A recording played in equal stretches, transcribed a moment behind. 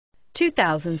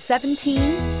2017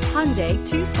 Hyundai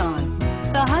Tucson.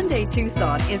 The Hyundai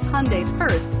Tucson is Hyundai's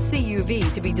first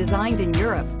CUV to be designed in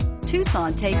Europe.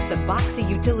 Tucson takes the boxy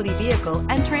utility vehicle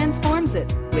and transforms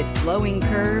it. With flowing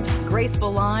curves,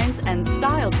 graceful lines, and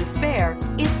style to spare,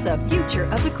 it's the future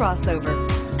of the crossover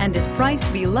and is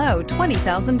priced below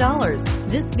 $20,000.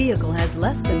 This vehicle has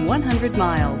less than 100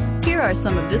 miles. Here are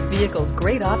some of this vehicle's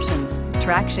great options: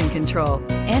 traction control,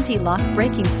 anti-lock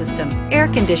braking system, air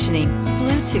conditioning,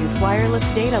 Bluetooth wireless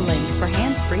data link for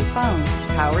hands-free phone,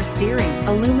 power steering,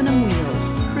 aluminum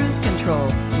wheels, cruise control,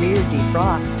 rear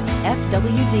defrost,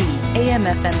 FWD,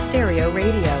 AM/FM stereo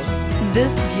radio.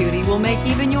 This beauty will make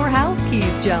even your house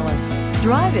keys jealous.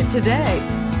 Drive it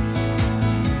today.